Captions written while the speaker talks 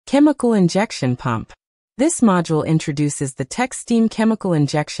Chemical Injection Pump. This module introduces the Texsteam Chemical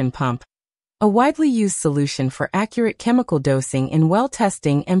Injection Pump, a widely used solution for accurate chemical dosing in well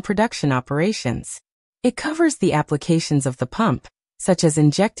testing and production operations. It covers the applications of the pump, such as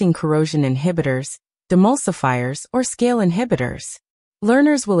injecting corrosion inhibitors, demulsifiers, or scale inhibitors.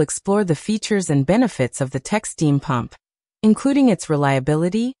 Learners will explore the features and benefits of the Texsteam pump, including its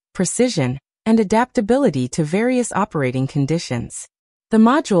reliability, precision, and adaptability to various operating conditions. The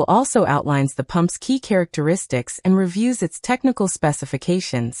module also outlines the pump's key characteristics and reviews its technical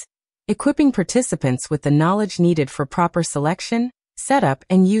specifications, equipping participants with the knowledge needed for proper selection, setup,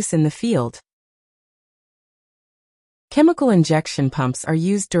 and use in the field. Chemical injection pumps are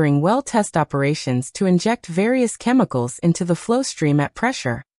used during well test operations to inject various chemicals into the flow stream at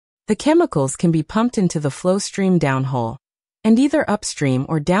pressure. The chemicals can be pumped into the flow stream downhole, and either upstream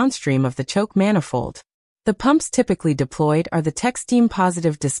or downstream of the choke manifold. The pumps typically deployed are the Texsteam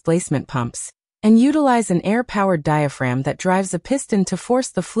positive displacement pumps, and utilize an air-powered diaphragm that drives a piston to force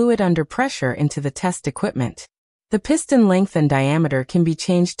the fluid under pressure into the test equipment. The piston length and diameter can be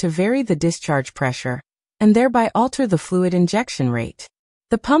changed to vary the discharge pressure, and thereby alter the fluid injection rate.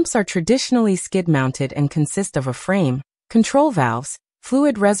 The pumps are traditionally skid-mounted and consist of a frame, control valves,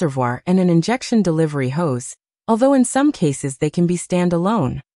 fluid reservoir, and an injection delivery hose, although in some cases they can be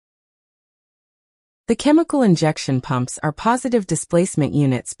stand-alone. The chemical injection pumps are positive displacement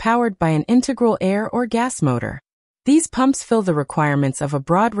units powered by an integral air or gas motor. These pumps fill the requirements of a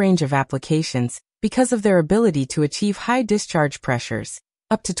broad range of applications because of their ability to achieve high discharge pressures,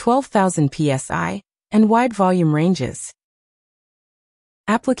 up to 12,000 psi, and wide volume ranges.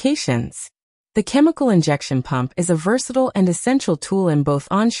 Applications. The chemical injection pump is a versatile and essential tool in both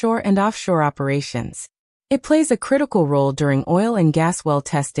onshore and offshore operations. It plays a critical role during oil and gas well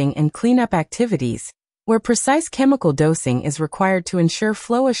testing and cleanup activities, where precise chemical dosing is required to ensure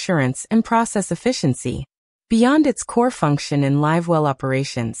flow assurance and process efficiency. Beyond its core function in live well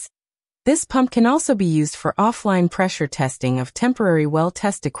operations, this pump can also be used for offline pressure testing of temporary well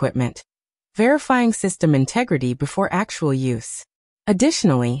test equipment, verifying system integrity before actual use.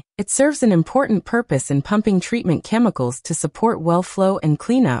 Additionally, it serves an important purpose in pumping treatment chemicals to support well flow and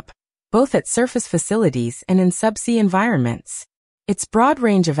cleanup, both at surface facilities and in subsea environments. Its broad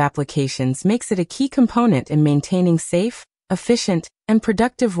range of applications makes it a key component in maintaining safe, efficient, and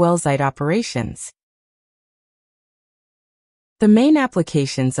productive well site operations. The main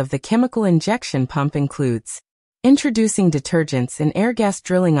applications of the chemical injection pump includes introducing detergents in air gas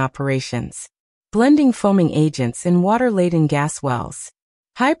drilling operations, blending foaming agents in water-laden gas wells,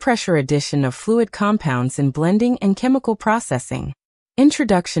 high-pressure addition of fluid compounds in blending and chemical processing,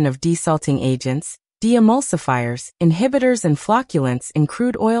 introduction of desalting agents, demulsifiers, inhibitors and flocculants in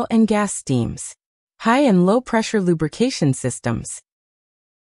crude oil and gas steams, high and low-pressure lubrication systems,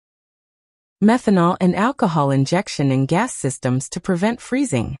 methanol and alcohol injection in gas systems to prevent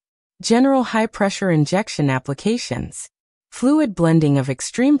freezing, general high-pressure injection applications, fluid blending of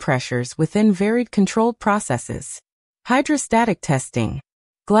extreme pressures within varied controlled processes, hydrostatic testing,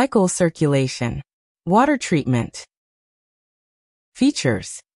 glycol circulation, water treatment.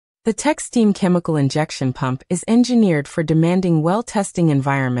 Features. The Texsteam Chemical Injection Pump is engineered for demanding well testing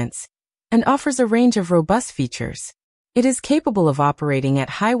environments and offers a range of robust features. It is capable of operating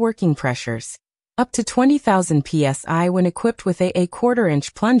at high working pressures, up to 20,000 psi when equipped with a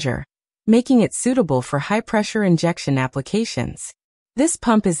quarter-inch plunger, making it suitable for high-pressure injection applications. This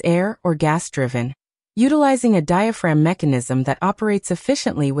pump is air or gas-driven, utilizing a diaphragm mechanism that operates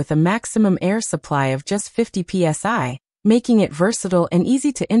efficiently with a maximum air supply of just 50 psi, making it versatile and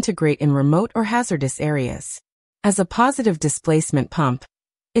easy to integrate in remote or hazardous areas. As a positive displacement pump,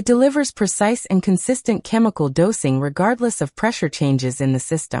 it delivers precise and consistent chemical dosing regardless of pressure changes in the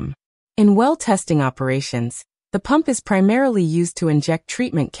system. In well testing operations, the pump is primarily used to inject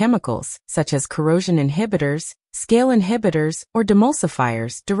treatment chemicals, such as corrosion inhibitors, scale inhibitors, or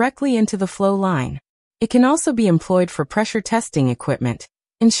demulsifiers, directly into the flow line. It can also be employed for pressure testing equipment,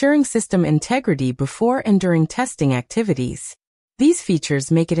 ensuring system integrity before and during testing activities. These features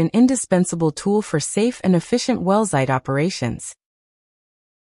make it an indispensable tool for safe and efficient well site operations.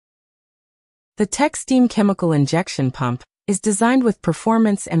 The Texsteam Chemical Injection Pump is designed with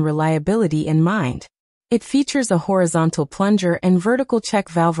performance and reliability in mind. It features a horizontal plunger and vertical check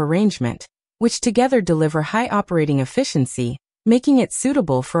valve arrangement, which together deliver high operating efficiency, making it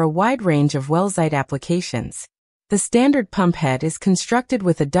suitable for a wide range of well site applications. The standard pump head is constructed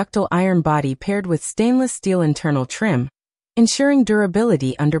with a ductile iron body paired with stainless steel internal trim, ensuring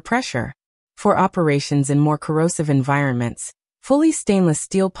durability under pressure. For operations in more corrosive environments, fully stainless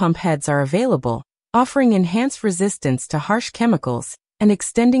steel pump heads are available, offering enhanced resistance to harsh chemicals and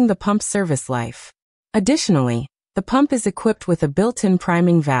extending the pump's service life. Additionally, the pump is equipped with a built-in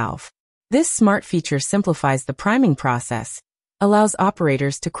priming valve. This smart feature simplifies the priming process, allows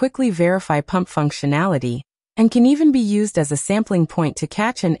operators to quickly verify pump functionality, and can even be used as a sampling point to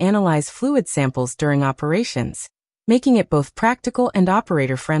catch and analyze fluid samples during operations, making it both practical and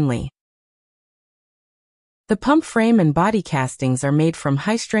operator-friendly. The pump frame and body castings are made from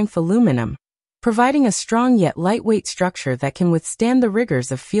high-strength aluminum, providing a strong yet lightweight structure that can withstand the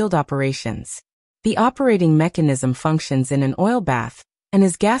rigors of field operations. The operating mechanism functions in an oil bath and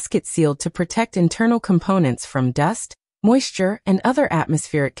is gasket sealed to protect internal components from dust, moisture, and other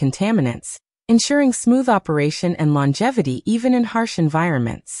atmospheric contaminants, ensuring smooth operation and longevity even in harsh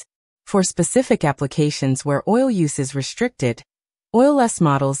environments. For specific applications where oil use is restricted, oil-less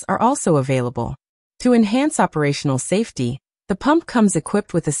models are also available. To enhance operational safety, the pump comes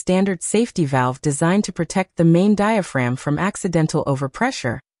equipped with a standard safety valve designed to protect the main diaphragm from accidental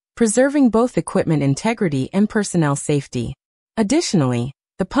overpressure, preserving both equipment integrity and personnel safety. Additionally,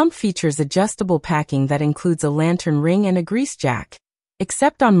 the pump features adjustable packing that includes a lantern ring and a grease jack,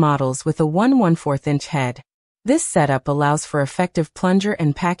 except on models with a 1/1/4-inch head. This setup allows for effective plunger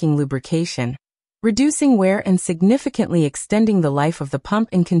and packing lubrication, reducing wear and significantly extending the life of the pump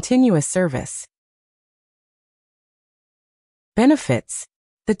in continuous service. Benefits.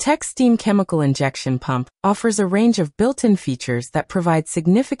 The Texsteam Chemical Injection Pump offers a range of built-in features that provide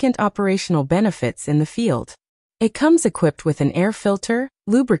significant operational benefits in the field. It comes equipped with an air filter,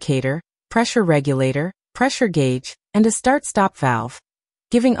 lubricator, pressure regulator, pressure gauge, and a start-stop valve,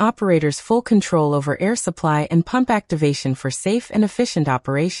 giving operators full control over air supply and pump activation for safe and efficient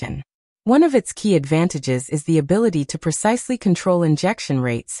operation. One of its key advantages is the ability to precisely control injection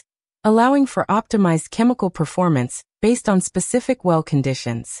rates, allowing for optimized chemical performance based on specific well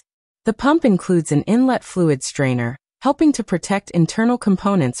conditions. The pump includes an inlet fluid strainer, helping to protect internal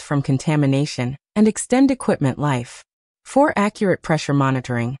components from contamination and extend equipment life. For accurate pressure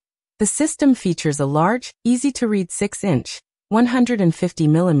monitoring, the system features a large, easy-to-read 6-inch, 150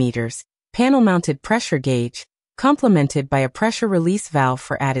 mm, panel-mounted pressure gauge, complemented by a pressure release valve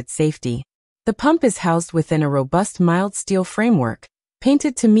for added safety. The pump is housed within a robust mild steel framework,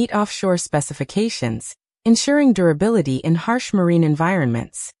 painted to meet offshore specifications, ensuring durability in harsh marine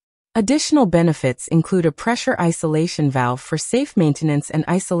environments. Additional benefits include a pressure isolation valve for safe maintenance and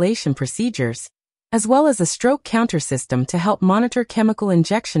isolation procedures, as well as a stroke counter system to help monitor chemical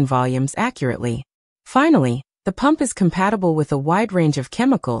injection volumes accurately. Finally, the pump is compatible with a wide range of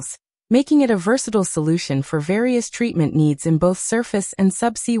chemicals, making it a versatile solution for various treatment needs in both surface and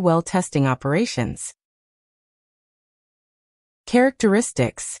subsea well testing operations.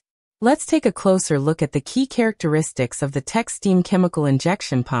 Characteristics. Let's take a closer look at the key characteristics of the Texsteam Chemical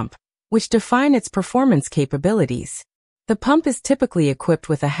Injection Pump, which define its performance capabilities. The pump is typically equipped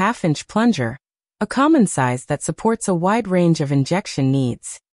with a 1/2-inch plunger, a common size that supports a wide range of injection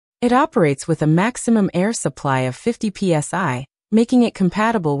needs. It operates with a maximum air supply of 50 psi, making it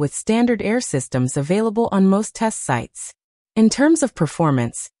compatible with standard air systems available on most test sites. In terms of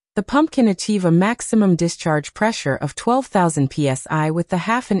performance, the pump can achieve a maximum discharge pressure of 12,000 psi with the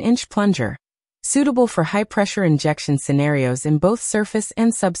 1/2-inch plunger, suitable for high-pressure injection scenarios in both surface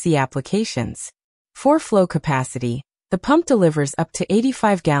and subsea applications. For flow capacity, the pump delivers up to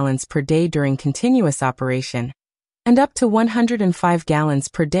 85 gallons per day during continuous operation, and up to 105 gallons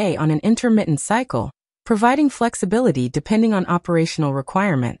per day on an intermittent cycle, providing flexibility depending on operational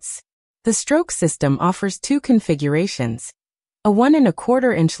requirements. The stroke system offers two configurations: a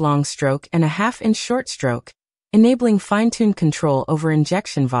 1¼ inch long stroke and a 1/2-inch short stroke, enabling fine-tuned control over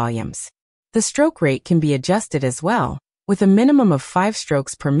injection volumes. The stroke rate can be adjusted as well, with a minimum of 5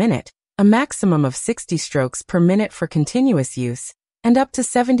 strokes per minute, a maximum of 60 strokes per minute for continuous use, and up to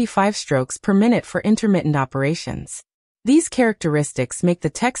 75 strokes per minute for intermittent operations. These characteristics make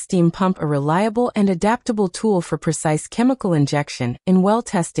the Texsteam pump a reliable and adaptable tool for precise chemical injection in well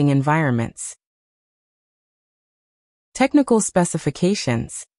testing environments. Technical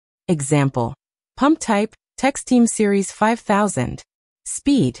specifications. Example. Pump type, Texsteam Series 5000.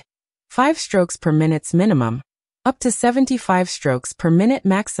 Speed, 5 strokes per minute minimum, up to 75 strokes per minute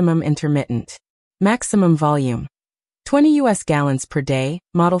maximum intermittent. Maximum volume, 20 US gallons per day,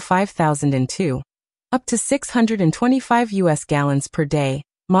 model 5002, up to 625 US gallons per day,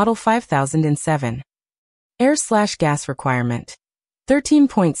 model 5007. Air/gas requirement,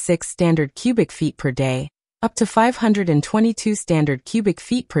 13.6 standard cubic feet per day, up to 522 standard cubic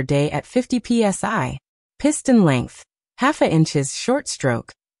feet per day at 50 psi. Piston length, 1/2 inches short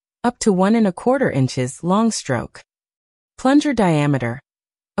stroke, up to 1¼ inches long stroke. Plunger diameter,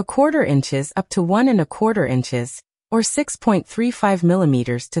 1/4 inches up to 1¼ inches, or 6.35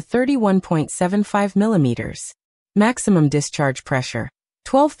 millimeters to 31.75 millimeters. Maximum discharge pressure,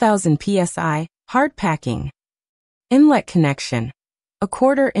 12,000 psi, hard packing. Inlet connection,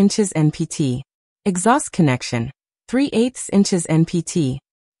 1/4 inches NPT. Exhaust connection, 3/8 inches NPT.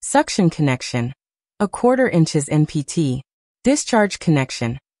 Suction connection, 1/4 inches NPT. Discharge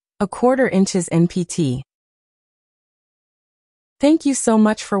connection, 1/4 inches NPT. Thank you so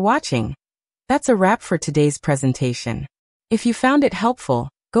much for watching. That's a wrap for today's presentation. If you found it helpful,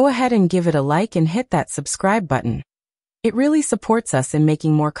 go ahead and give it a like and hit that subscribe button. It really supports us in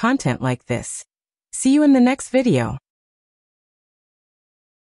making more content like this. See you in the next video.